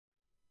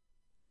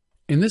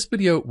In this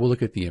video, we'll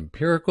look at the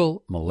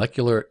empirical,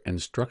 molecular,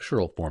 and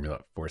structural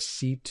formula for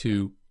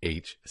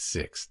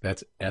C2H6.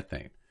 That's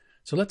ethane.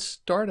 So let's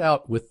start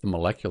out with the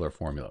molecular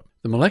formula.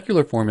 The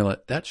molecular formula,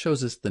 that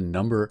shows us the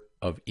number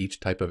of each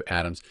type of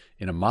atoms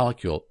in a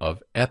molecule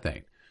of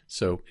ethane.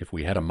 So if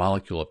we had a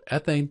molecule of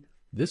ethane,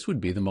 this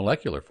would be the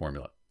molecular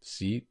formula,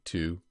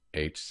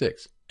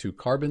 C2H6, 2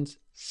 carbons,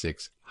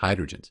 6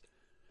 hydrogens.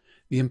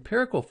 The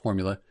empirical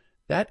formula,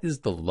 that is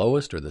the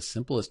lowest or the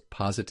simplest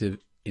positive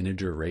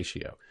integer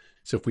ratio.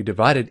 So if we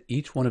divided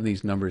each one of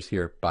these numbers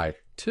here by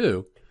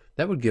 2,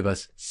 that would give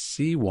us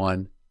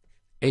C1H3,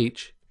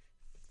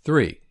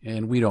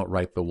 and we don't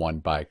write the 1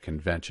 by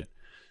convention.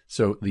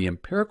 So the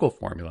empirical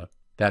formula,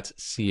 that's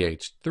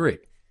CH3.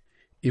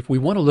 If we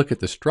want to look at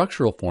the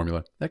structural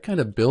formula, that kind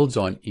of builds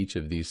on each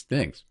of these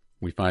things.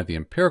 We find the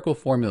empirical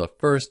formula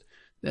first,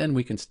 then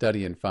we can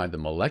study and find the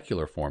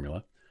molecular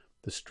formula.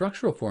 The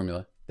structural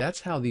formula,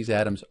 that's how these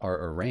atoms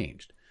are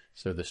arranged.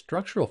 So the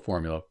structural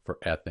formula for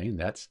ethane,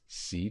 that's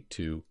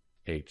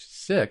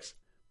C2H6,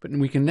 but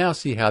we can now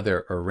see how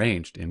they're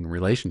arranged in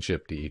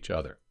relationship to each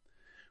other.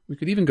 We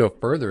could even go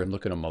further and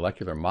look at a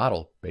molecular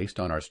model based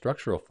on our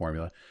structural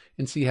formula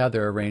and see how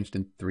they're arranged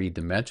in 3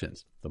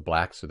 dimensions. The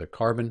blacks are the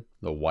carbon,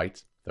 the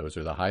whites, those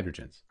are the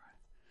hydrogens.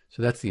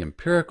 So that's the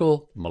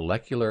empirical,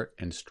 molecular,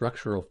 and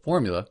structural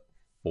formula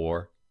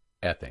for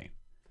ethane.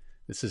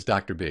 This is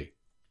Dr. B,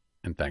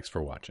 and thanks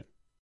for watching.